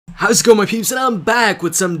How's it going, my peeps? And I'm back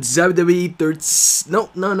with some WWE 13.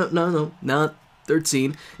 No, not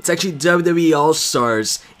 13. It's actually WWE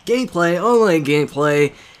All-Stars gameplay, online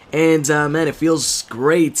gameplay. And man, it feels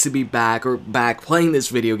great to be back playing this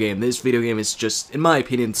video game. This video game is just, in my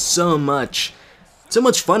opinion, so much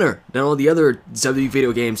funner than all the other WWE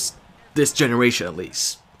video games this generation, at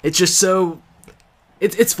least. It's just so,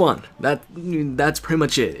 it's fun. That's pretty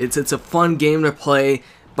much it. It's a fun game to play.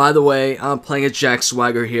 By the way, I'm playing as Jack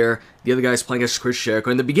Swagger here. The other guy's playing as Chris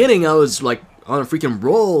Jericho. In the beginning, I was like on a freaking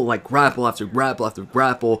roll, like grapple after grapple after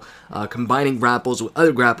grapple, combining grapples with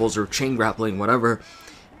other grapples or chain grappling, whatever.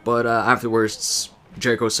 But afterwards,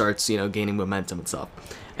 Jericho starts, gaining momentum and stuff.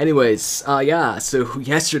 Anyways, yeah, so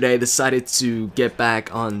yesterday I decided to get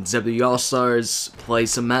back on WWE All-Stars, play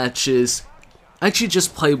some matches. I actually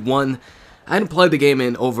just played one. I hadn't played the game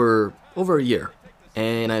in over a year.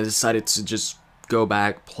 And I decided to just go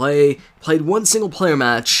back, played one single player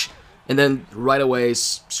match, and then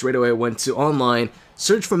straight away went to online,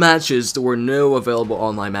 searched for matches. There were no available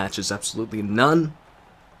online matches, absolutely none.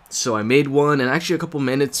 So I made one, and actually a couple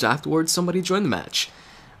minutes afterwards, somebody joined the match.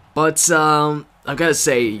 But I've got to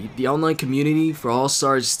say, the online community for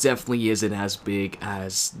All-Stars definitely isn't as big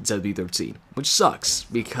as WWE13, which sucks,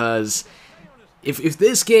 because if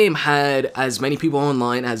this game had as many people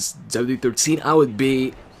online as WWE13, I would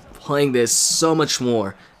be playing this so much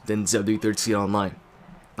more than WWE13 online.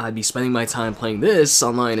 I'd be spending my time playing this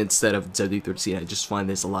online instead of WWE13. I just find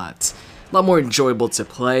this a lot more enjoyable to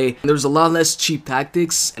play. There's a lot less cheap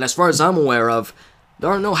tactics, and as far as I'm aware of,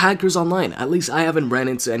 there are no hackers online. At least I haven't ran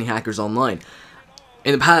into any hackers online.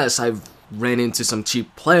 In the past, I've ran into some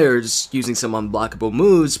cheap players using some unblockable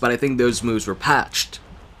moves, but I think those moves were patched.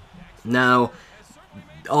 Now,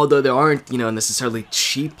 although there aren't, necessarily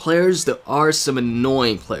cheap players, there are some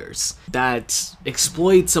annoying players that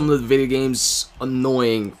exploit some of the video game's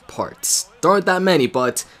annoying parts. There aren't that many,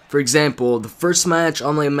 but for example, the first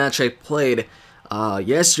online match I played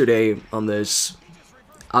yesterday on this,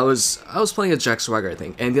 I was playing as Jack Swagger, I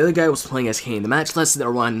think, and the other guy was playing as Kane. The match lasted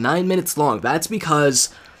around 9 minutes long. That's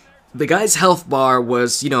because the guy's health bar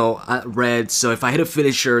was, red, so if I hit a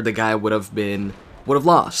finisher, the guy would have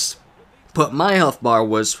lost. But my health bar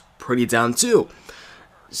was pretty down too.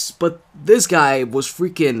 But this guy was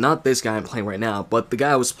freaking, not this guy I'm playing right now, but the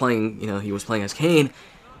guy I was playing, he was playing as Kane.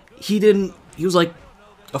 He was like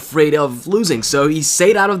afraid of losing, so he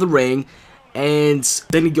stayed out of the ring, and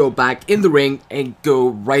then he'd go back in the ring and go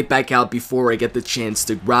right back out before I get the chance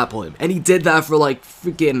to grapple him. And he did that for like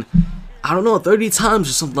freaking, I don't know, 30 times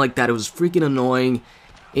or something like that. It was freaking annoying.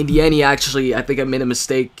 In the end, I think I made a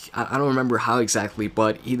mistake. I don't remember how exactly,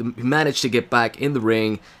 but he managed to get back in the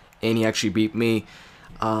ring, and he actually beat me.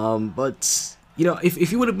 But, if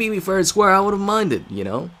he would have beat me fair and square, I would have minded,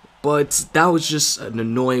 But that was just an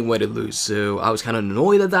annoying way to lose, so I was kind of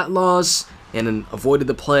annoyed at that loss, and then avoided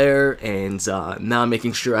the player, and now I'm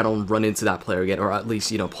making sure I don't run into that player again, or at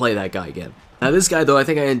least, play that guy again. Now, this guy, though, I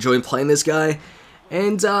think I enjoyed playing this guy.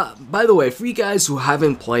 And, by the way, for you guys who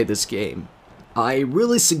haven't played this game, I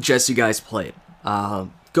really suggest you guys play it.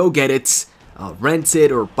 Go get it, rent it,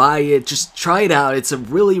 or buy it. Just try it out. It's a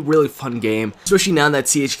really, really fun game, especially now that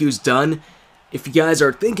THQ is done. If you guys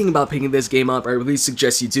are thinking about picking this game up, I really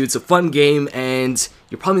suggest you do. It's a fun game, and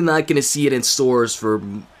you're probably not going to see it in stores for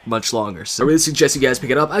much longer. So I really suggest you guys pick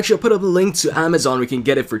it up. Actually, I'll put up a link to Amazon where you can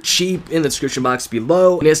get it for cheap in the description box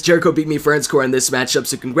below. And yes, Jericho beat me fair and square in this matchup,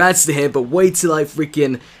 so congrats to him, but wait till I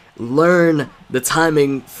freaking learn the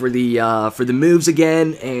timing for the moves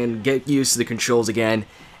again and get used to the controls again.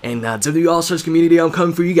 And WWE All-Stars community, I'm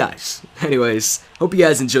coming for you guys. Anyways, hope you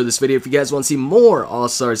guys enjoyed this video. If you guys want to see more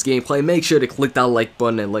All-Stars gameplay, make sure to click that like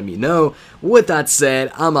button and let me know. With that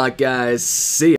said, I'm out, guys. See ya.